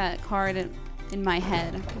 Keep that card in my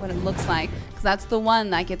head, what it looks like. Because that's the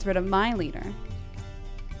one that gets rid of my leader.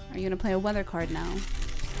 Are you going to play a weather card now?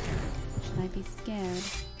 Should I be scared?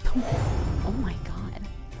 Oh my god.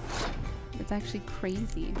 It's actually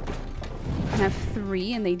crazy. You can have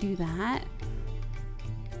 3 and they do that?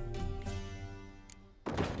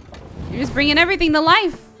 You're just bringing everything to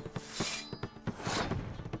life.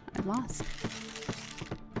 I lost.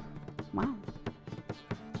 Wow.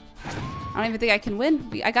 I don't even think I can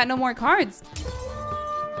win. I got no more cards.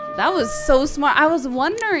 That was so smart. I was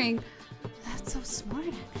wondering. That's so smart,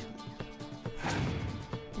 actually.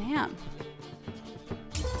 Damn.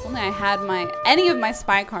 If only I had any of my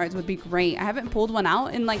spy cards would be great. I haven't pulled one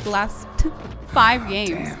out in like the last 5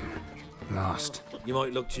 games. Damn. Lost. You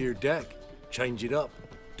might look to your deck, change it up,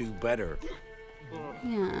 do better.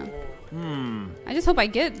 Yeah. I just hope I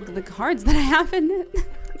get the cards that I have in it.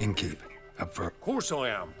 Inkeep. Up for... Of course I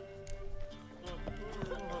am.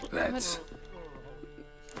 Let's...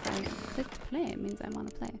 If I clicked play, it means I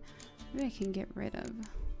want to play. Maybe I can get rid of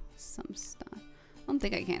some stuff. I don't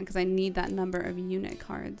think I can because I need that number of unit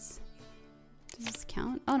cards. Does this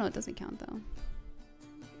count? Oh no, it doesn't count though.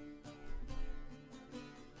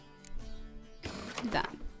 Do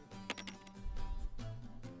that.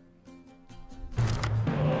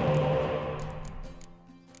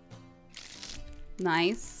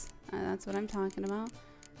 Nice. That's what I'm talking about.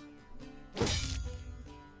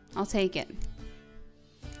 I'll take it.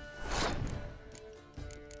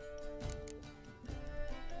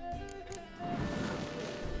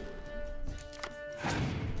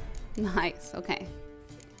 Nice. Okay.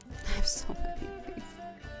 I have so many of these.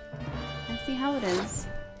 I see how it is.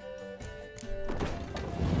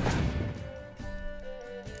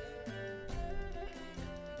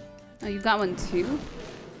 Oh, you got one too?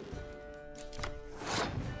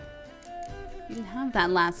 You didn't have that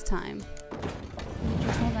last time. Where did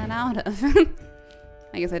you pull that out of?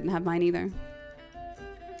 I guess I didn't have mine either.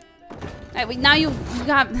 Alright, wait, now you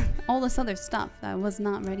got all this other stuff that I was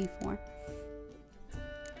not ready for. I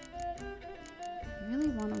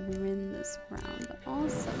really want to win this round, but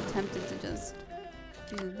also tempted to just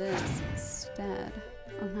do this instead.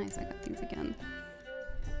 Oh nice, I got these again.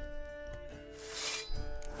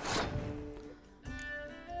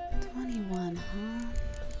 $21, huh?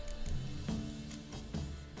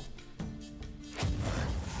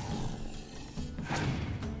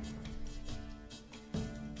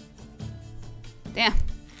 Damn.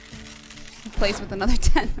 Replace with another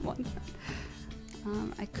 10 at one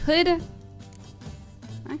time. I could...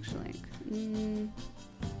 Actually, no,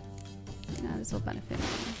 this will benefit me.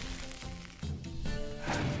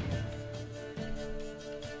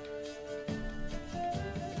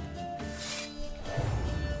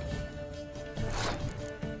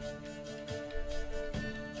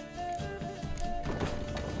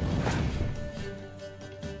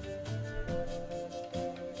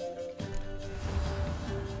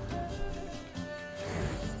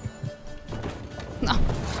 No.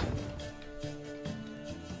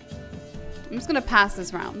 I'm just gonna pass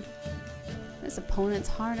this round. This opponent's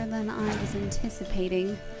harder than I was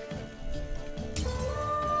anticipating.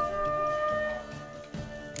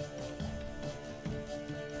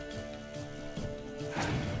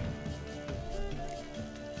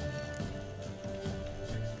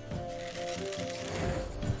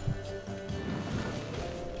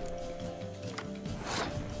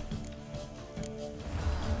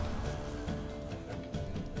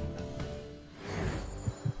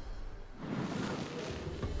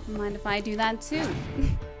 Mind if I do that too?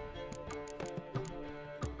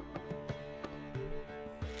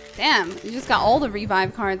 Damn, you just got all the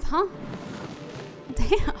revive cards, huh?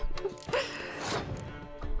 Damn.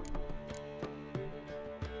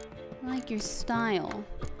 I like your style.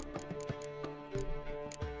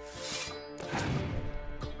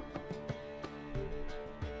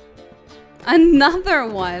 Another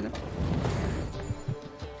one.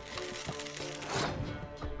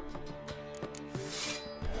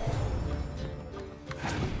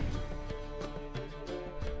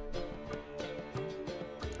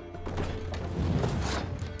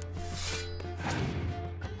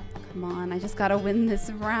 Come on, I just gotta win this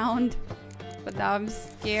round. But now I'm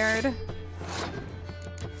scared.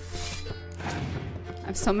 I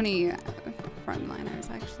have so many frontliners,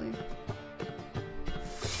 actually.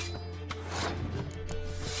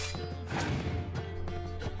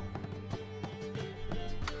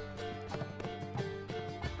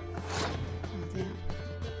 Oh, damn.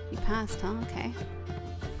 You passed, huh? Okay.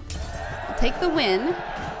 I'll take the win,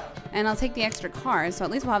 and I'll take the extra cards, so at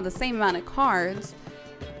least we'll have the same amount of cards.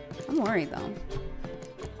 I'm worried, though.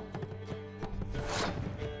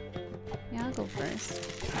 Yeah, I'll go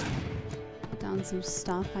first. Put down some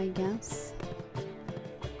stuff, I guess.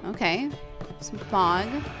 Okay. Some fog.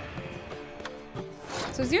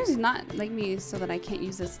 So is yours not like me so that I can't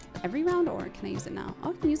use this every round, or can I use it now?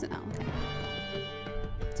 Oh, I can use it now. Okay.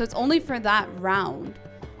 So it's only for that round.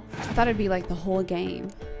 I thought it'd be like the whole game.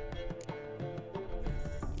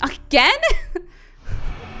 Again?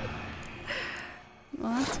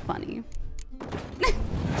 Well, that's funny.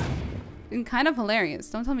 And kind of hilarious.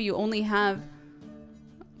 Don't tell me you only have...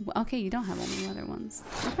 Okay, you don't have only other ones.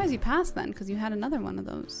 I'm surprised you passed then, because you had another one of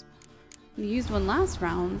those. You used one last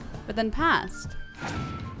round, but then passed.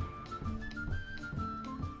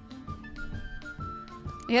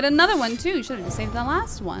 You had another one too. You should have just saved the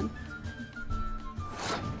last one.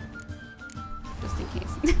 Just in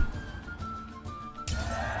case.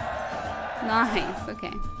 Nice,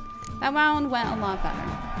 okay. That round went a lot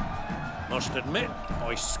better. Must admit,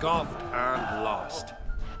 I scoffed and lost.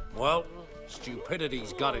 Well,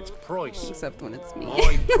 stupidity's got its price. Except when it's me.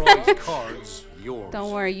 My prize card's yours.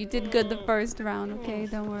 Don't worry, you did good the first round, okay?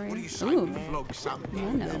 Don't worry. Ooh. No.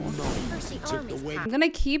 I'm gonna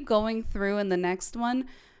keep going through in the next one.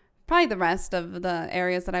 Probably the rest of the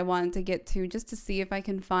areas that I wanted to get to, just to see if I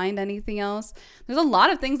can find anything else. There's a lot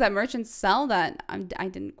of things that merchants sell that I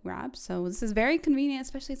didn't grab, so this is very convenient,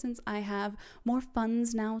 especially since I have more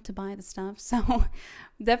funds now to buy the stuff. So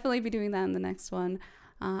definitely be doing that in the next one.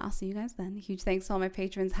 I'll see you guys then. Huge thanks to all my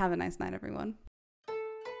patrons. Have a nice night, everyone.